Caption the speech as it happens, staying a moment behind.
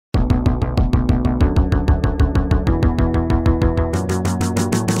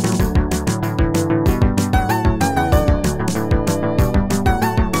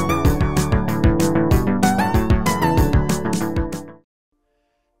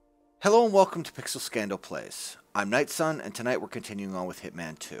Hello and welcome to Pixel Scandal Plays. I'm Nightsun, and tonight we're continuing on with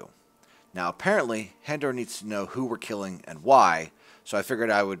Hitman 2. Now apparently, Handor needs to know who we're killing and why, so I figured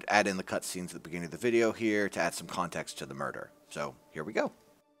I would add in the cutscenes at the beginning of the video here to add some context to the murder. So, here we go.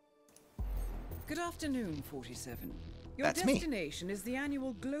 Good afternoon, 47. Your That's me. destination is the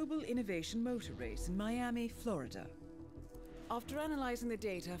annual Global Innovation Motor Race in Miami, Florida. After analyzing the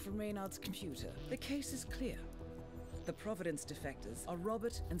data from Reynard's computer, the case is clear. The Providence defectors are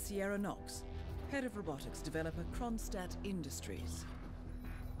Robert and Sierra Knox, head of robotics developer Kronstadt Industries.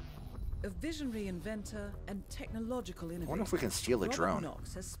 A visionary inventor and technological innovator, I wonder if we can steal a drone. Robert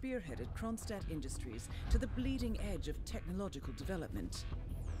Knox has spearheaded Kronstadt Industries to the bleeding edge of technological development.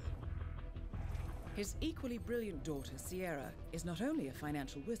 His equally brilliant daughter, Sierra, is not only a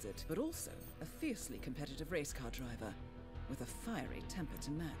financial wizard, but also a fiercely competitive race car driver with a fiery temper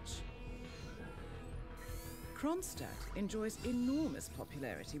to match. Kronstadt enjoys enormous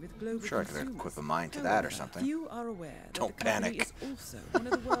popularity with global Sure, I consumers. could equip a mine to that or something. Few are aware that Don't the company panic. is also one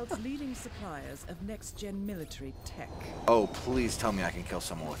of the world's leading suppliers of next-gen military tech. Oh, please tell me I can kill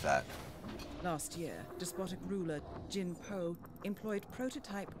someone with that. Last year, despotic ruler Jin Po employed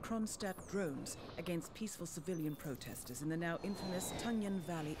prototype Kronstadt drones against peaceful civilian protesters in the now infamous Tunyan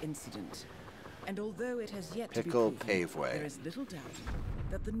Valley incident. And although it has yet to be proven, Paveway. there is little doubt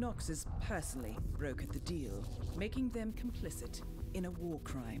that the Knoxes personally brokered the deal, making them complicit in a war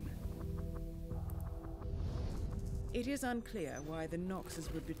crime. It is unclear why the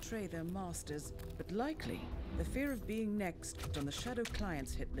Knoxes would betray their masters, but likely the fear of being next on the Shadow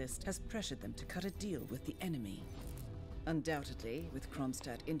Clients hit list has pressured them to cut a deal with the enemy. Undoubtedly, with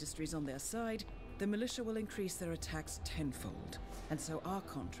Kronstadt Industries on their side, the militia will increase their attacks tenfold, and so our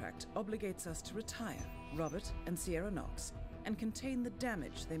contract obligates us to retire Robert and Sierra Knox and contain the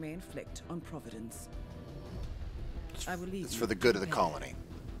damage they may inflict on Providence. I will leave It's you for the good of the prepared. colony.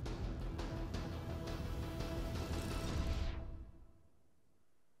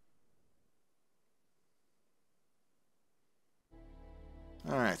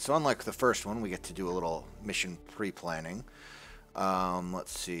 Alright, so unlike the first one, we get to do a little mission pre-planning.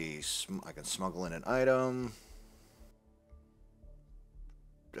 Let's see, I can smuggle in an item.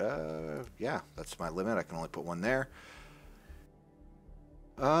 Yeah, that's my limit. I can only put one there.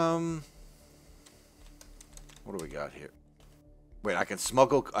 What do we got here? Wait, I can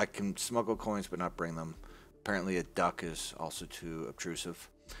smuggle coins but not bring them. Apparently a duck is also too obtrusive.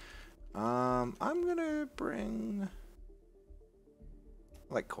 I'm gonna bring...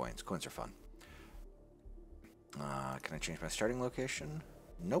 I like coins. Coins are fun. Can I change my starting location?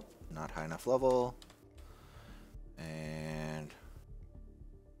 Nope, not high enough level. And...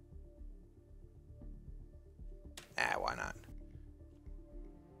 why not?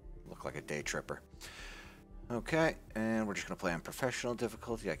 Look like a day tripper. Okay, and we're just going to play on professional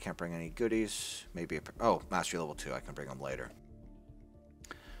difficulty. I can't bring any goodies. Maybe a... Oh, mastery level 2. I can bring them later.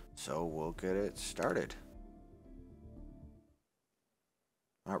 So we'll get it started.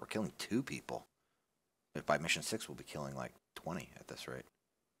 Alright, we're killing 2 people. If by mission 6, we'll be killing like 20 at this rate.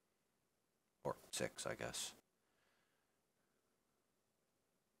 Or 6, I guess.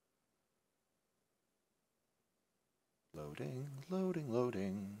 Loading, loading,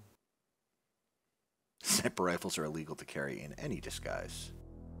 loading. Sniper rifles are illegal to carry in any disguise.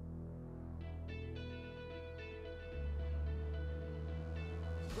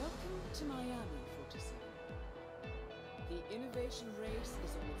 Welcome to Miami, 47. The innovation race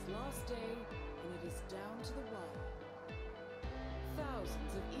is on its last day, and it is down to the wire.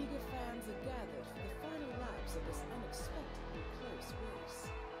 Thousands of eager fans are gathered for the final laps of this unexpectedly close race.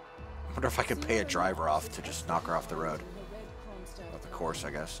 I wonder if I could pay a driver off to just knock her off the road. Of the course,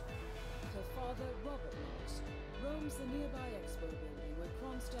 I guess. Her father, Robert Knox, roams the nearby expo building where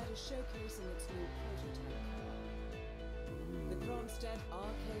Kronstadt is showcasing its new prototype car. The Kronstadt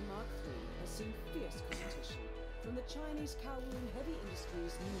RK Mark III has seen fierce competition from the Chinese Kowloon Heavy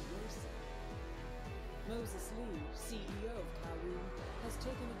Industries' new racer. Moses Lee, CEO of Kowloon, has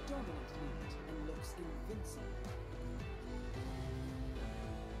taken a dominant lead and looks invincible.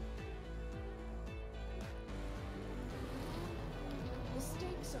 The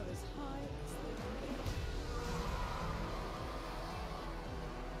stakes are as high as they can get.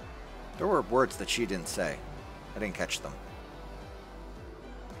 There were words that she didn't say. I didn't catch them.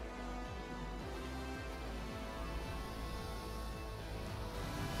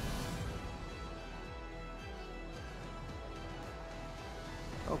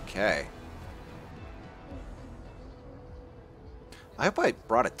 Okay. I hope I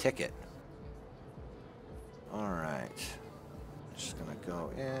brought a ticket. Alright. Just gonna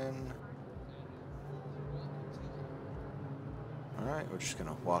go in. Alright, we're just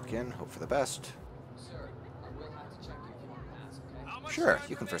gonna walk in, hope for the best. Sir, I will have to check you if you want to pass, okay? Sure,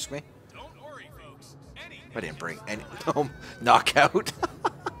 you can frisk me. Don't worry, folks. I didn't bring any knockout.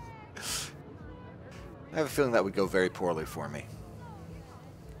 I have a feeling that would go very poorly for me.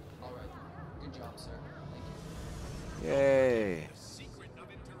 All right. Good job, sir. Thank you. Yay.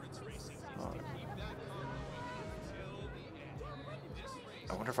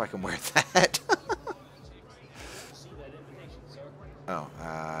 I wonder if I can wear that. Oh,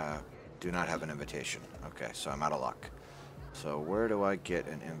 do not have an invitation. Okay, so I'm out of luck. So where do I get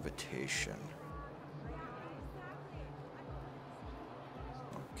an invitation?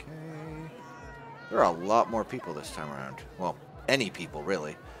 Okay. There are a lot more people this time around. Well, any people,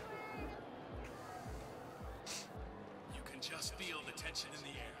 really. You can just feel the tension in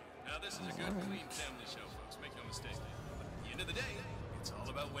the air. Now, this is a good, clean family show, folks. Make no mistake. But at the end of the day, it's all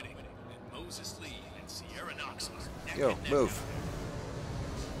about winning. And Moses Lee and Sierra Knox are neck Yo, and neck. move.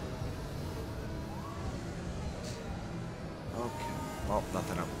 Okay. Well,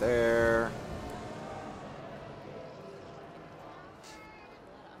 nothing up there.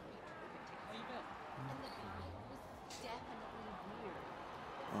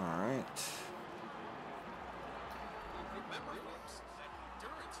 Alright.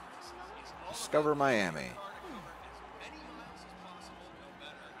 Discover Miami.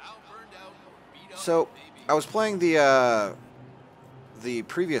 So, I was playing the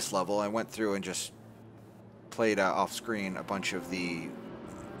previous level. I went through and just played off screen a bunch of the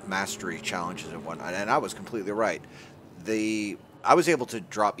mastery challenges and whatnot, and I was completely right. I was able to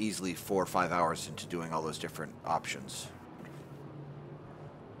drop easily 4 or 5 hours into doing all those different options.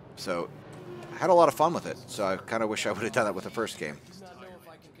 So, I had a lot of fun with it. So I kind of wish I would have done that with the first game. Do not know if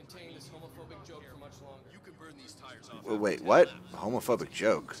I can contain this homophobic joke for much longer. You can burn these tires off. Wait, what? Homophobic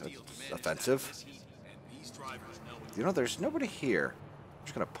joke? That's offensive. And these drivers know it. You know, there's nobody here. I'm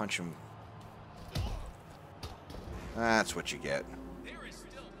just gonna punch him. That's what you get. There is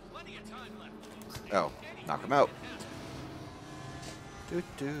still plenty of time left. Oh, knock him out. Do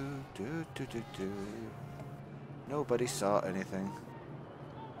do do do do do. Nobody saw anything.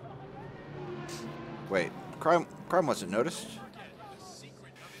 Wait, crime wasn't noticed. The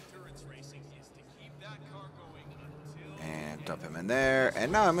secret of endurance racing is to keep that car going until And dump him in there.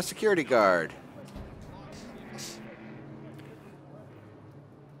 And now I'm a security guard.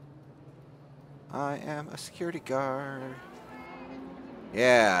 I am a security guard.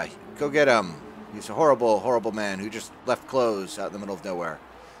 Yeah, go get him. He's a horrible, horrible man who just left clothes out in the middle of nowhere.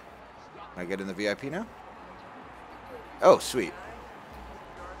 Can I get in the VIP now? Oh, sweet.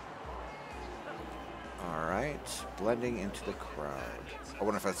 Alright, blending into the crowd. I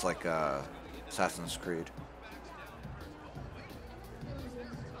wonder if that's like Assassin's Creed.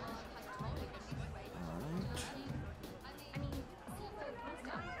 Alright.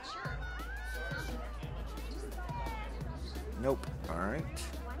 Nope. Alright.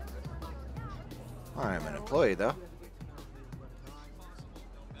 I'm an employee, though.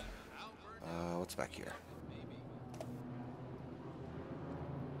 What's back here?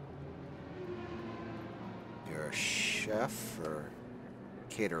 You're a chef or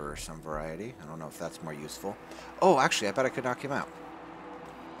caterer of some variety. I don't know if that's more useful. Oh, actually, I bet I could knock him out.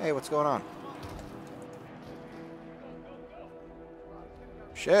 Hey, what's going on?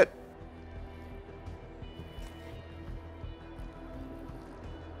 Shit.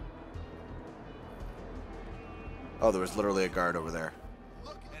 Oh, there was literally a guard over there.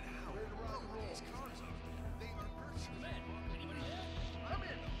 look at how low these cars are. They are virtually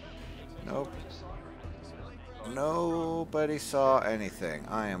Nope. Nobody saw anything.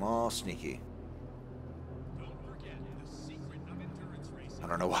 I am all sneaky. I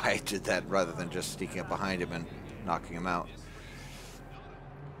don't know why I did that rather than just sneaking up behind him and knocking him out.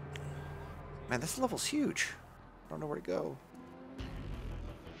 Man, this level's huge. I don't know where to go.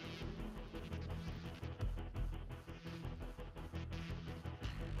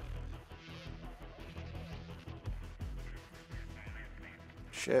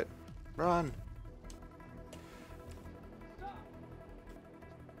 Shit. Run.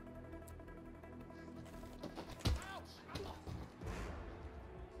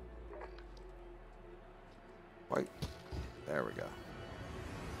 Wait. There we go.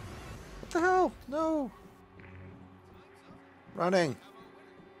 What the hell? No. Running.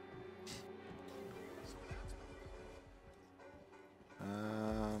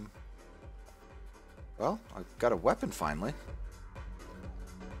 Well, I've got a weapon finally.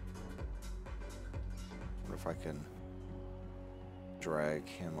 Wonder if I can drag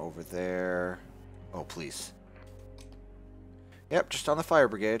him over there. Oh, please. Yep, just on the fire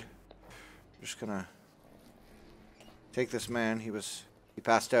brigade. Just gonna Take this man. He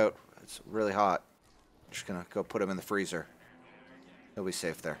passed out. It's really hot. Just gonna go put him in the freezer. He'll be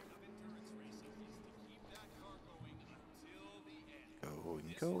safe there.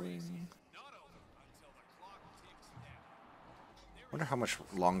 Going. Wonder how much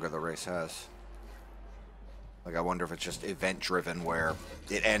longer the race has. Like, I wonder if it's just event-driven, where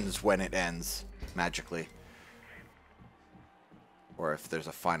it ends when it ends, magically. Or if there's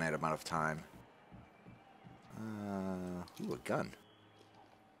a finite amount of time. Ooh, a gun.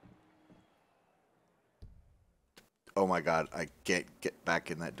 Oh my god, I can't get back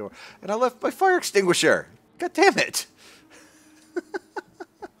in that door. And I left my fire extinguisher! God damn it!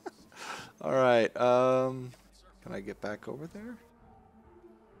 Alright, can I get back over there?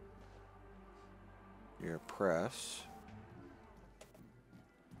 Your press.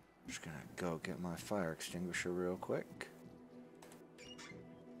 Just gonna go get my fire extinguisher real quick.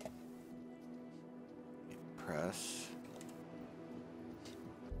 Press.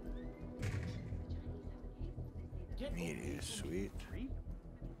 Media, sweet.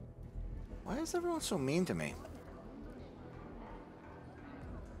 Why is everyone so mean to me?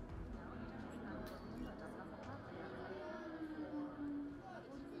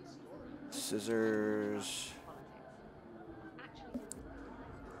 Scissors.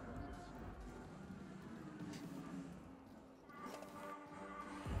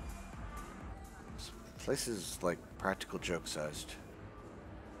 This place is like practical joke sized.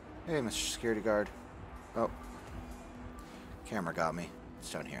 Hey, Mr. Security Guard. Oh. Camera got me.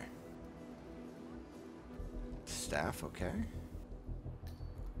 It's down here. Staff, okay.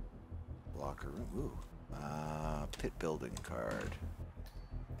 Locker room. Ooh. Pit building card.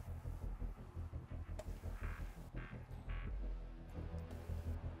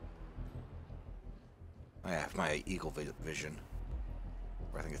 I have my eagle vision.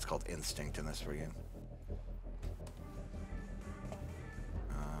 Or I think it's called instinct in this game.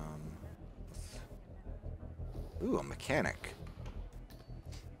 Ooh, a mechanic.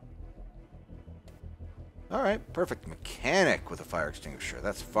 Alright, perfect. Mechanic with a fire extinguisher.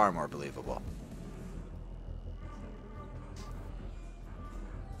 That's far more believable.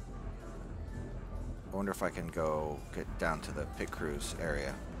 I wonder if I can go get down to the pit crews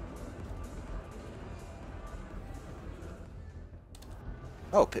area.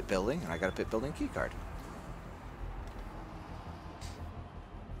 Oh, pit building, and I got a pit building key card.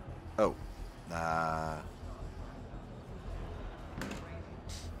 Oh.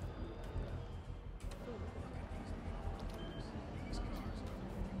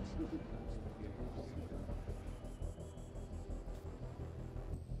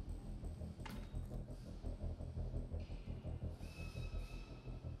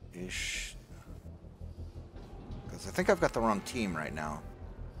 Ish. Because I think I've got the wrong team right now.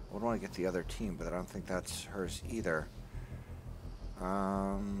 I would want to get the other team, but I don't think that's hers either.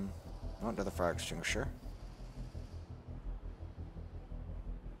 Onto the fire extinguisher.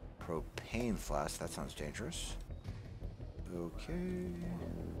 Propane flask, that sounds dangerous. Okay.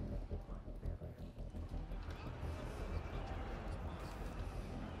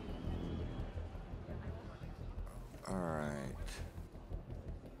 Alright.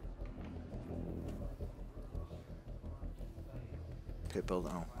 Pit build,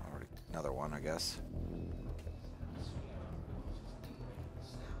 oh, already another one, I guess.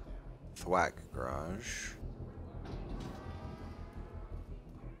 Thwack garage.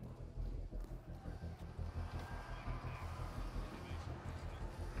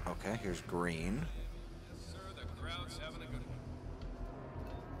 Okay, here's green. Yes, sir, the crowd's having a good one.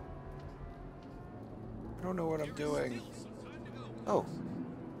 I don't know what I'm doing. Oh.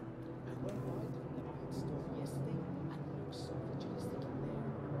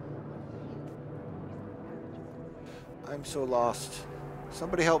 I'm so lost.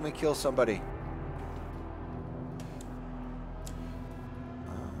 Somebody help me kill somebody.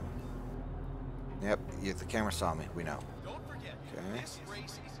 Yep, the camera saw me. We know. Don't forget, Okay. this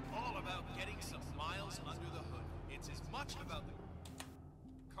race is all about getting some miles under the hood. It's as much about the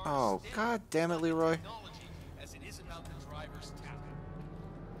Oh, car's god damn it, Leroy. technology as it is about the driver's talent.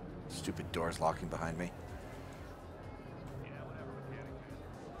 Stupid doors locking behind me.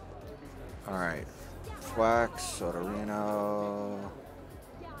 Alright. Flax, Sotorino.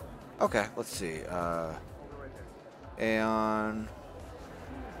 Okay, let's see. Aeon.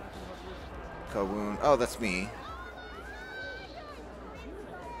 Kawoon. Oh, that's me.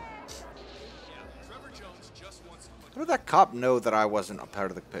 Trevor Jones just wants to put How did that cop know that I wasn't a part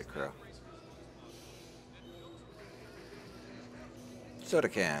of the pit crew? Soda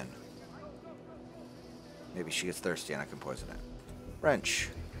can. Maybe she gets thirsty and I can poison it. Wrench.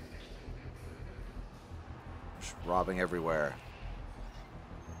 robbing everywhere.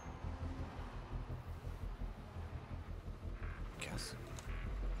 Guess.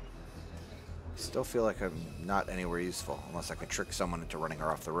 Still feel like I'm not anywhere useful unless I can trick someone into running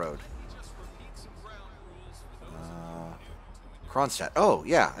her off the road. Kronstadt. Oh,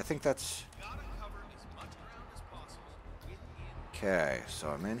 yeah, I think that's... Okay, so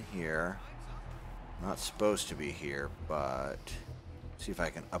I'm in here. Not supposed to be here, but... see if I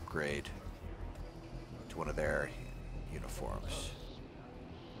can upgrade to one of their uniforms.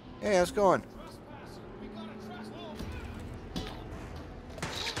 Hey, how's it going?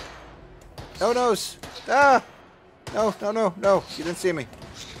 No, nose! Ah! No, no, no, no. You didn't see me.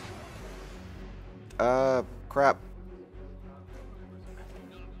 Crap.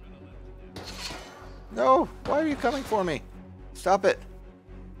 No! Why are you coming for me? Stop it.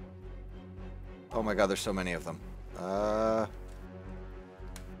 Oh my god, there's so many of them.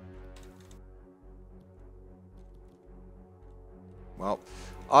 Well,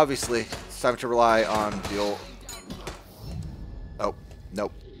 obviously, it's time to rely on the old... Oh,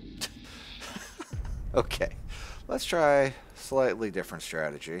 nope. Okay. Let's try slightly different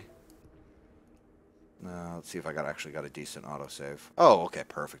strategy. Let's see if I actually got a decent autosave. Oh, okay,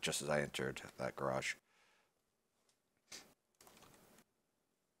 perfect. Just as I entered that garage.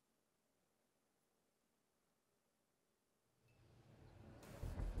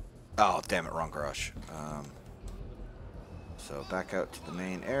 Oh, damn it, wrong garage. So back out to the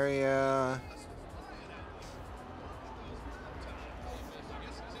main area.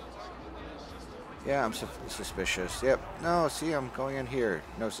 Yeah, I'm suspicious. Yep. No, see, I'm going in here.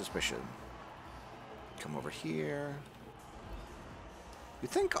 No suspicion. Come over here. You'd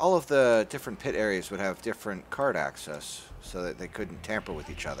think all of the different pit areas would have different card access so that they couldn't tamper with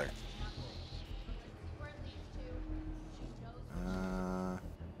each other.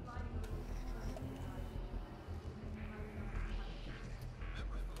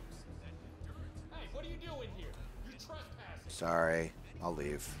 Hey, what are you doing here? You're trespassing. Sorry, I'll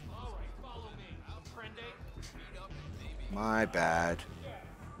leave. All right, follow me. My bad.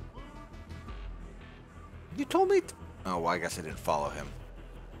 You told me... Oh, well, I guess I didn't follow him.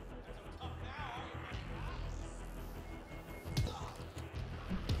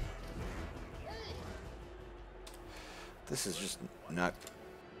 This is just not...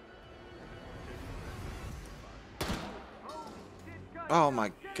 Oh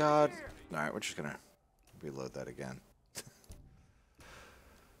my god. Alright, we're just gonna reload that again.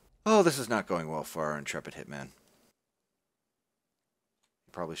 Oh, this is not going well for our intrepid hitman.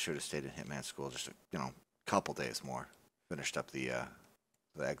 Probably should have stayed in hitman school just a, couple days more. Finished up the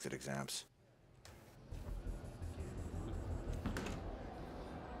exit exams.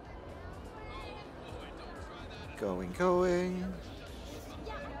 Going.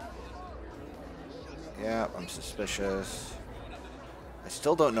 Yeah, I'm suspicious. I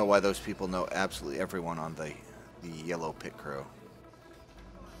still don't know why those people know absolutely everyone on the yellow pit crew.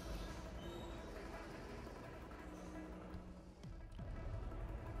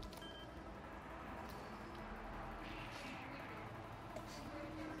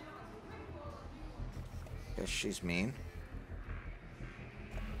 Guess she's mean.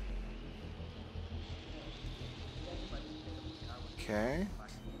 Okay.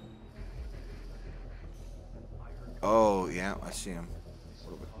 Oh, yeah, I see him.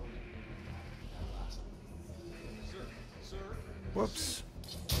 Whoops.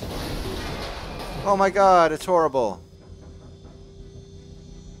 Oh my god, it's horrible.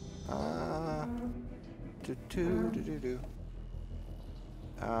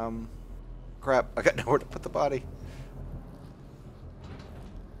 Crap, I got nowhere to put the body.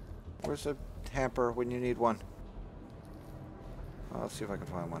 Where's a hamper when you need one? Well, let's see if I can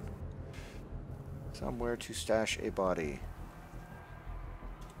find one. Somewhere to stash a body.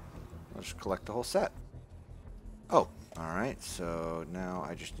 I'll just collect the whole set. Oh, alright, so now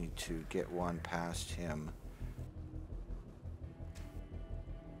I just need to get one past him.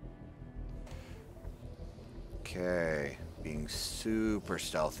 Okay, being super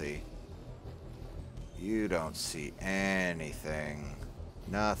stealthy. You don't see anything.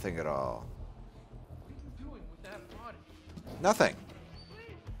 Nothing at all. What are you doing with that body? Nothing.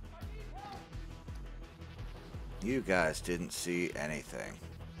 You guys didn't see anything.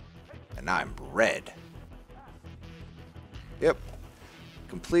 And I'm red. Yep.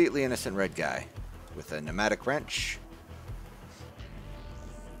 Completely innocent red guy. With a pneumatic wrench.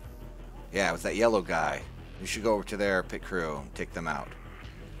 Yeah, it was that yellow guy. You should go over to their pit crew and take them out.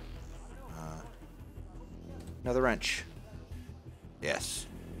 Another wrench. Yes.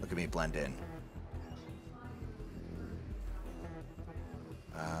 Look at me blend in.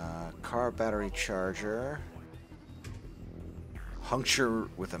 Car battery charger. Puncture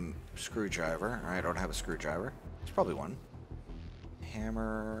with a screwdriver. Alright, I don't have a screwdriver. There's probably one.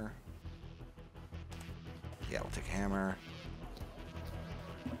 Hammer. Yeah, we'll take a hammer.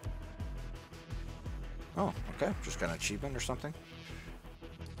 Oh, okay. Just got an achievement or something.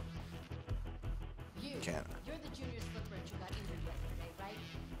 Can't. You're the junior slipper who got injured yesterday, right?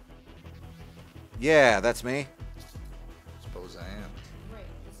 Yeah, that's me. Suppose I am. Great.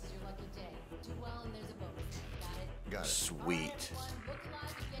 This is your lucky day. Do well and there's a bonus. Got it? Got it. Sweet. All right, everyone, look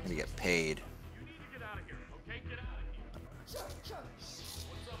alive to I'm gonna get paid. You need to get out of here, okay? Get out of here. Sure, sure.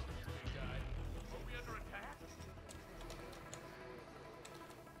 What's up, big guy? Are we under attack?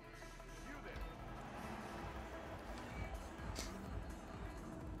 You there.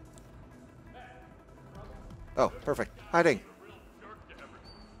 Oh, perfect. Hiding.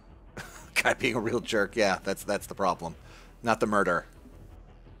 Guy being a real jerk. Yeah, that's the problem. Not the murder.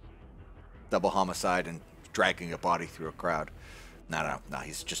 Double homicide and dragging a body through a crowd. No,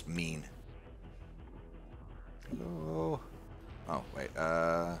 he's just mean. Hello. Oh, wait.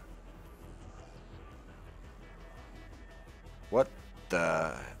 What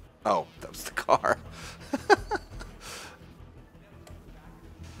the... Oh, that was the car.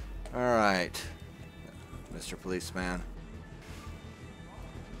 Alright. Mr. Policeman.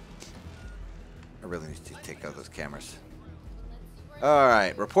 I really need to take out those cameras.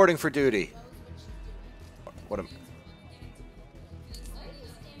 Alright, reporting for duty. What am...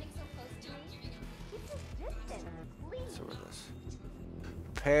 So what is this?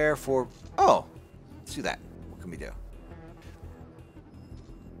 Prepare for... Oh! Let's do that. What can we do?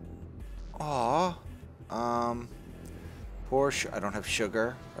 Aw. I don't have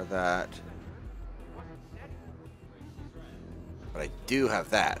sugar or that. But I do have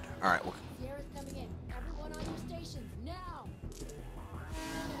that. Alright, well, Sierra's coming in. Everyone on your stations, now!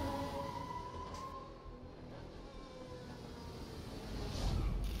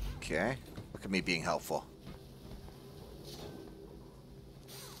 okay. Look at me being helpful.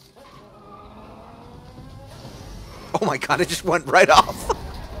 Oh my god, it just went right off.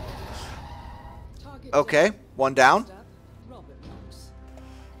 Target Okay, one down. Step, Robert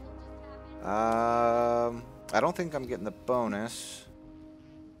Knox. I don't think I'm getting the bonus.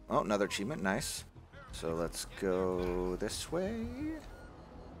 Oh, another achievement. Nice. So let's go this way.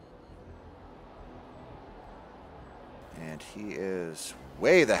 And he is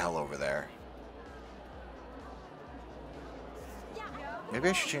way the hell over there. Maybe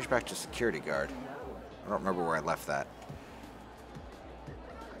I should change back to security guard. I don't remember where I left that.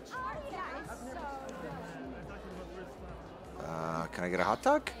 Can I get a hot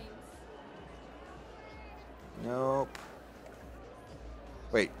dog? Nope.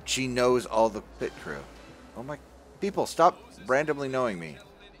 Wait, she knows all the pit crew. Oh my... People, stop randomly knowing me.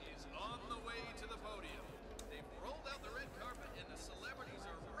 Gentleman is on the way to the podium. They've rolled out the red carpet and the celebrities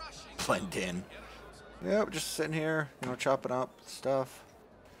are rushing. Blend in. Yep, just sitting here, you know, chopping up stuff.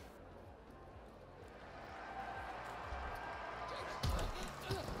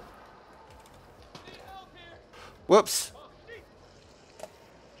 Whoops.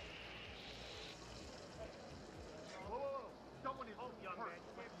 Someone is hurt, young man.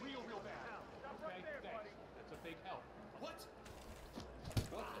 Real bad. Okay, thanks. That's a big help. What?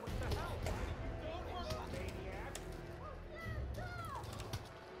 What the hell? Maniac.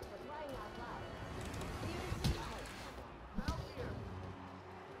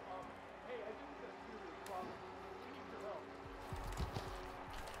 Hey, I think we've got a serious problem. We need your help.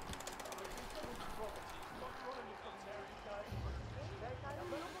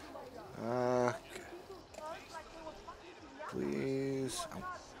 Please. Oh.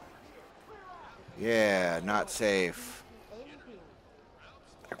 Yeah, not safe.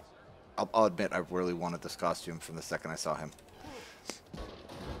 I'll admit I really wanted this costume from the second I saw him.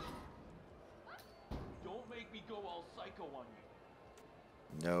 Don't make me go all psycho on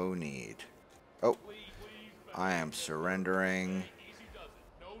you. No need. Oh, I am surrendering. Easy does it.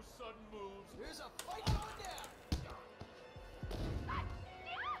 No sudden moves. There's a fight going down.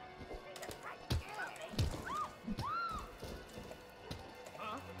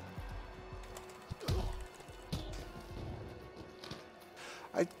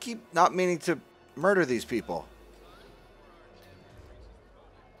 I keep not meaning to murder these people.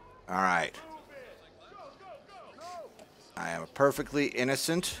 Alright. I am a perfectly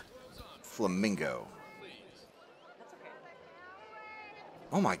innocent Flamingo.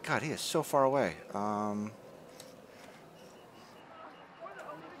 Oh my god, he is so far away.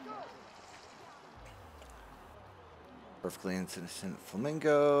 Perfectly innocent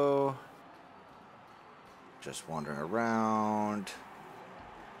Flamingo. Just wandering around.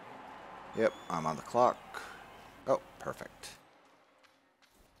 Yep, I'm on the clock. Oh, perfect.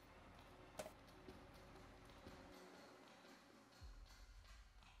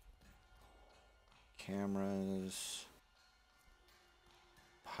 Cameras.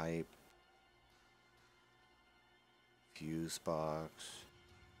 Pipe. Fuse box.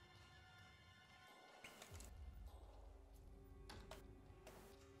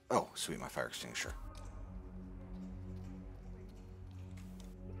 Oh, sweet, my fire extinguisher.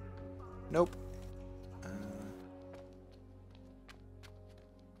 Nope.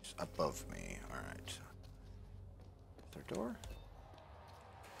 Just above me. Alright. Is there a door?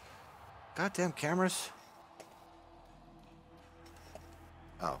 Goddamn cameras.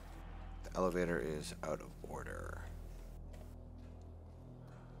 Oh. The elevator is out of order.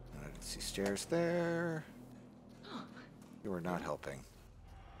 I didn't see stairs there. You are not helping.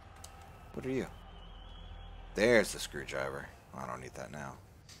 What are you? There's the screwdriver. I don't need that now.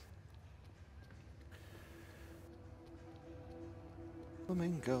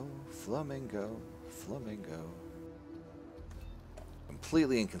 Flamingo, flamingo, flamingo.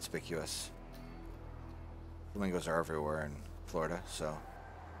 Completely inconspicuous. Flamingos are everywhere in Florida, so.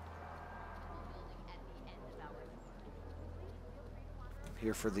 I'm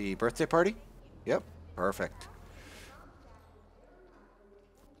here for the birthday party? Yep, perfect.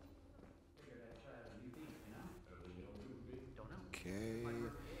 Okay.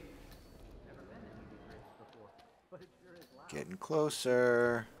 Getting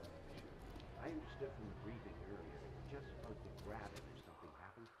closer. I understood from the briefing earlier that you're just supposed to grab it if something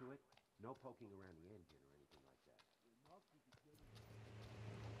happens to it. No poking around the engine or anything like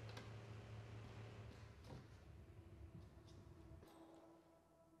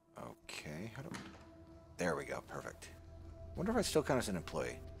that. Okay, how do... There we go, perfect. Wonder if I still count as an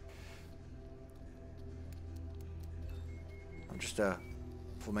employee. I'm just a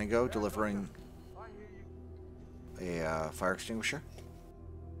flamingo delivering a fire extinguisher.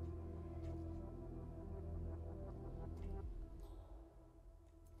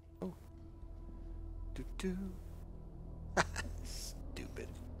 Oh. Doo-doo. Stupid.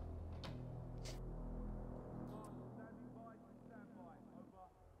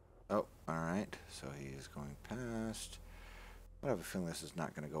 Oh, alright. So he is going past. I have a feeling this is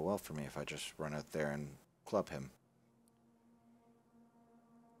not going to go well for me if I just run out there and club him.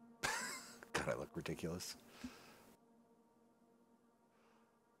 God, I look ridiculous.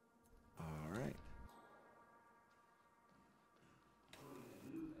 Alright.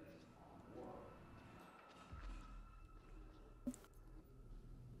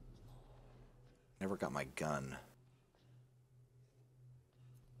 Never got my gun.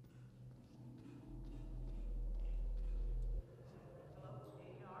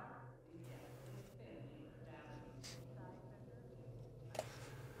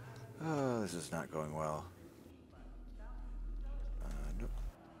 Oh, this is not going well. Nope.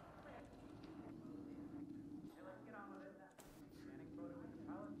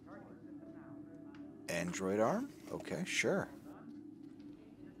 Android arm? Okay, sure.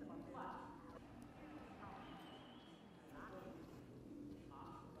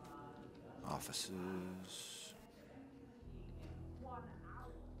 Offices.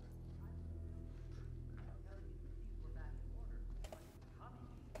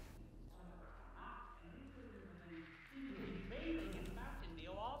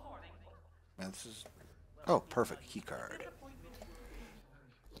 Man, this is... Oh, perfect. Key card.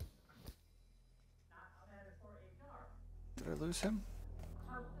 Did I lose him?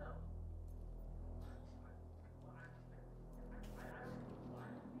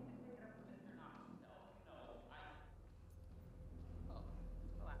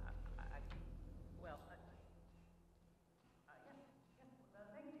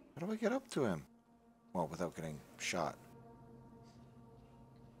 How do I get up to him? Well, without getting shot.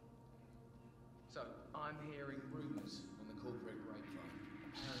 So, I'm hearing rumors on the corporate grapevine.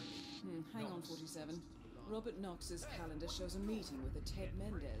 Apparently, Hang on, 47. Robert Knox's calendar shows a meeting with a Ted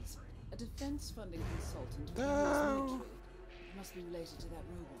Mendez, a defense funding consultant with the US military. Must be related to that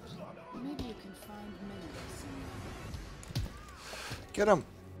robot. Maybe you can find Mendez somewhere. Get him!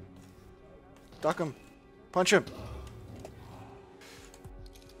 Duck him! Punch him!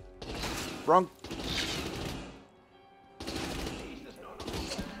 Wrong.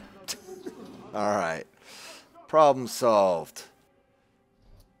 Alright. Problem solved.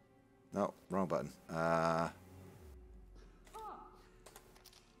 No, wrong button.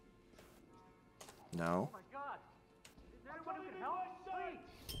 No.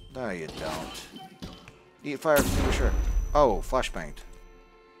 No, you don't. Eat fire extinguisher. Oh, flashbanged.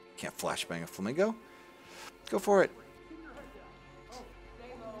 Can't flashbang a flamingo. Go for it.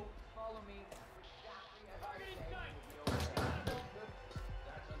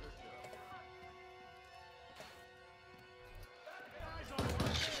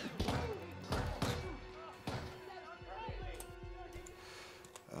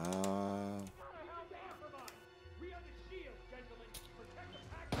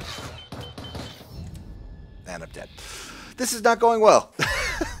 And I'm dead. This is not going well.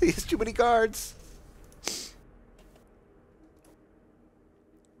 He has too many guards.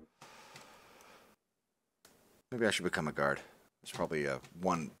 Maybe I should become a guard. There's probably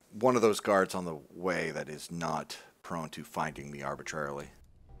one of those guards on the way that is not prone to finding me arbitrarily.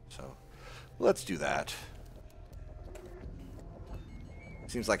 So let's do that.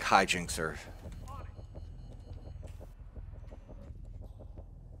 Seems like hijinks are...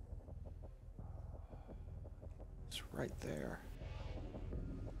 It's right there.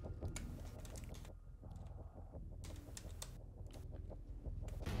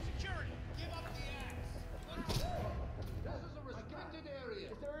 Security, give up the axe. This is a restricted area.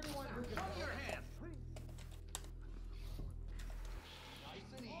 Is there anyone who can Show your hand.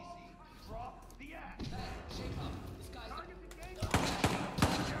 Nice and easy. Drop the axe.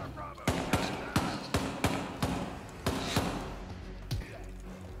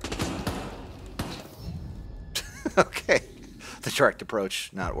 Okay. The direct approach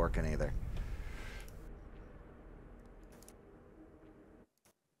not working either.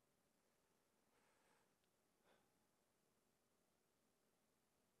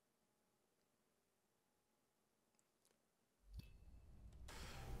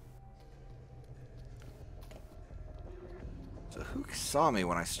 So who saw me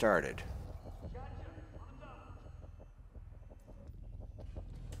when I started?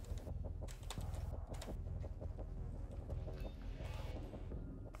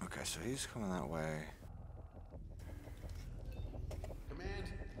 Okay, so he's coming that way. Command.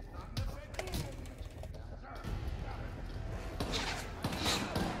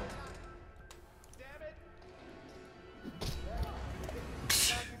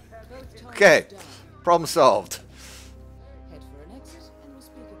 Both Okay, targets down. problem solved. Head for an exit, and we'll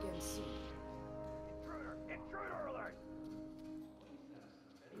speak again soon.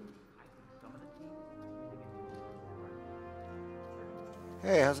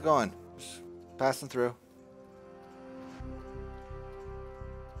 Hey, how's it going? Just passing through.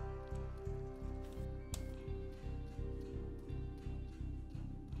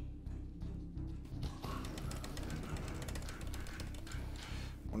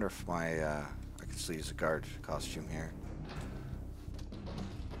 Wonder if my I could still use a guard costume here.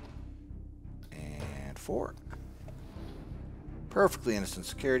 And 4. Perfectly innocent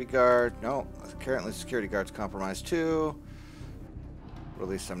security guard. No, currently security guard's compromised too. Or at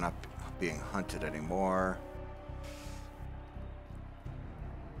least I'm not being hunted anymore.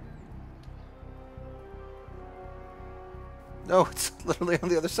 No, it's literally on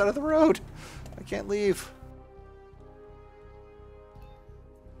the other side of the road. I can't leave.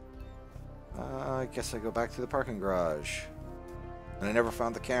 I guess I go back to the parking garage. And I never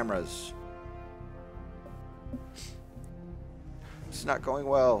found the cameras. It's not going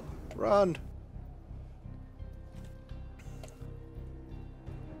well. Run!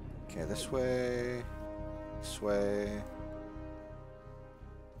 Okay, this way. This way.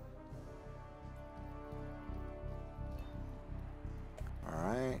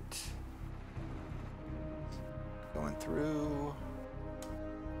 Alright. Going through.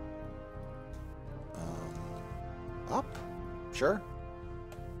 Up? Sure.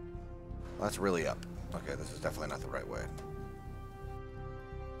 Well, that's really up. Okay, this is definitely not the right way.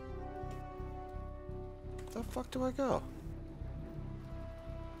 The fuck do I go?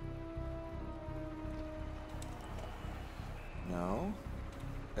 No.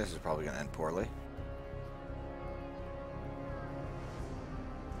 This is probably going to end poorly.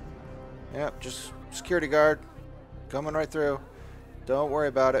 Yep, just security guard. Coming right through. Don't worry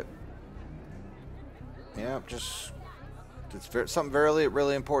about it. Yep, just... It's something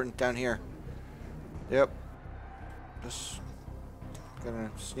really important down here. Yep. Just gonna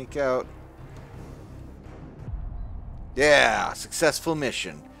sneak out. Yeah, successful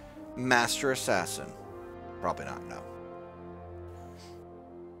mission. Master Assassin. Probably not, no.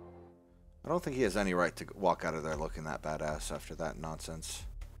 I don't think he has any right to walk out of there looking that badass after that nonsense.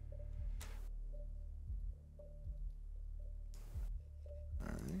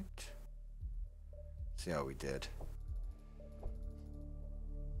 Alright. See how we did.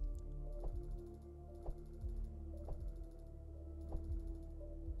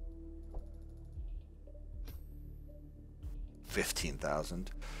 $15,000.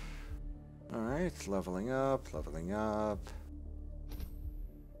 Alright, leveling up, leveling up.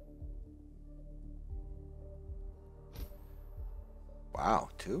 Wow,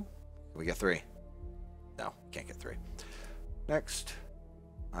 2? Can we get 3? No, can't get 3. Next.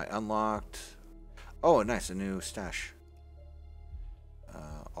 I unlocked... Oh, nice, a new stash.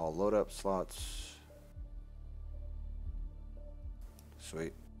 All load up slots.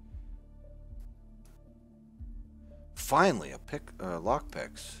 Sweet. finally,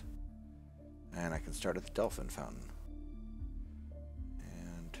 lockpicks. And I can start at the Dolphin Fountain.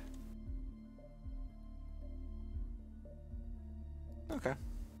 And... okay.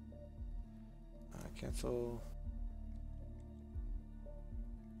 Cancel.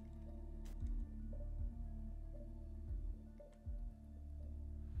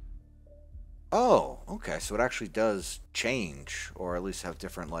 Oh, okay. So it actually does change, or at least have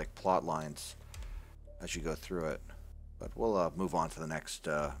different like plot lines as you go through it. But we'll move on to the next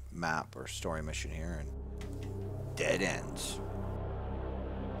map or story mission here, and dead ends.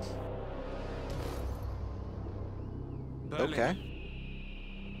 Berlin. Okay.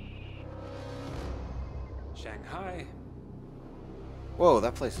 Shanghai. Whoa,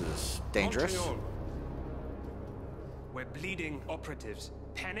 that place is dangerous. Montreal. We're bleeding operatives.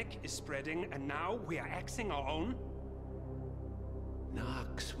 Panic is spreading, and now we are axing our own?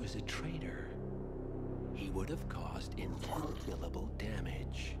 Knox was a traitor. He would have caused incalculable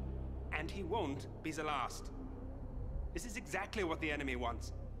damage. And he won't be the last. This is exactly what the enemy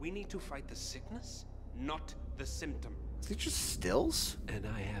wants. We need to fight the sickness, not the symptom. Is it just stills? And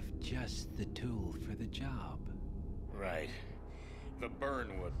I have just the tool for the job. Right. The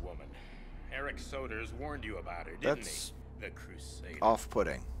Burnwood woman. Eric Soders warned you about her, didn't That's he? The Crusader.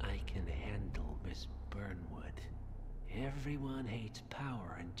 Off-putting. I can handle Miss Burnwood. Everyone hates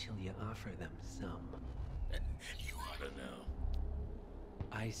power until you offer them some. You ought to know.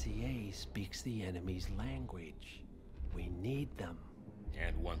 ICA speaks the enemy's language. We need them.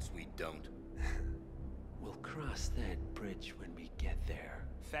 And once we don't... We'll cross that bridge when we get there.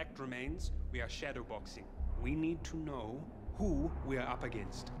 Fact remains, we are shadowboxing. We need to know who we are up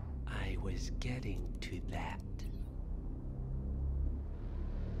against. I was getting to that.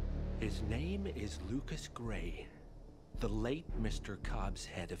 His name is Lucas Gray, the late Mr. Cobb's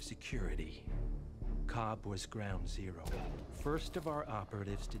head of security. Cobb was ground zero, first of our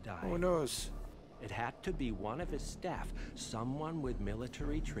operatives to die. Who knows? It had to be one of his staff, someone with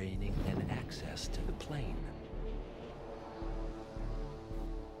military training and access to the plane.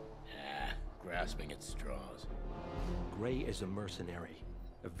 Grasping at straws. Gray is a mercenary,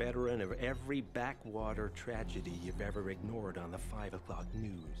 a veteran of every backwater tragedy you've ever ignored on the 5 o'clock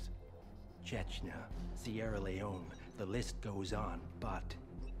news. Chechnya, Sierra Leone, the list goes on, but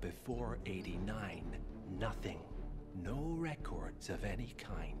before '89, nothing. No records of any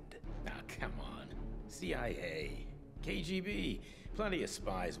kind. Ah, come on. CIA, KGB, plenty of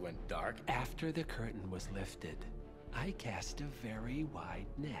spies went dark. After the curtain was lifted, I cast a very wide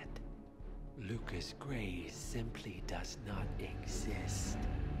net. Lucas Gray simply does not exist.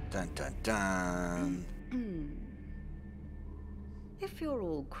 Dun dun dun. If you're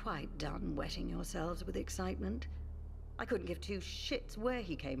all quite done wetting yourselves with excitement, I couldn't give two shits where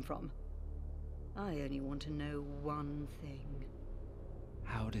he came from. I only want to know one thing.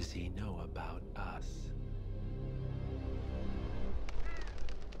 How does he know about us?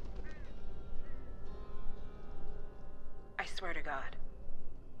 I swear to God,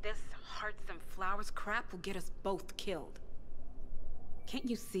 this hearts and flowers crap will get us both killed. Can't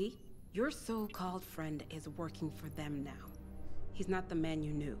you see? Your so-called friend is working for them now. He's not the man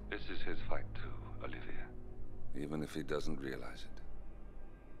you knew. This is his fight too, Olivia. Even if he doesn't realize it.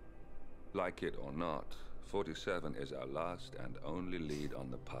 Like it or not, 47 is our last and only lead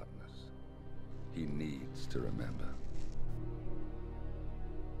on the partners. He needs to remember.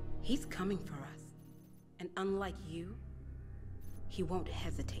 He's coming for us. And unlike you, he won't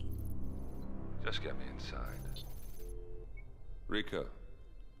hesitate. Just get me inside. Rico,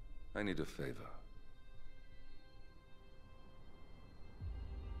 I need a favor.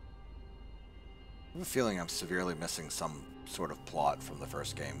 I have a feeling I'm severely missing some sort of plot from the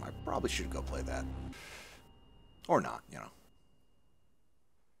first game. I probably should go play that. Or not, you know.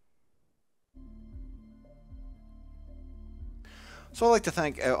 So I'd like to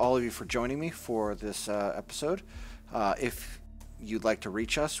thank all of you for joining me for this episode. If you'd like to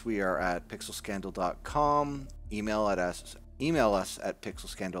reach us, we are at pixelscandal.com. Email us at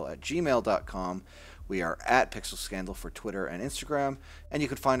pixelscandal@gmail.com. We are at Pixel Scandal for Twitter and Instagram, and you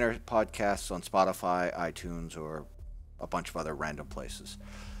can find our podcasts on Spotify, iTunes, or a bunch of other random places.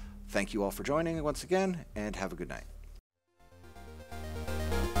 Thank you all for joining once again, and have a good night.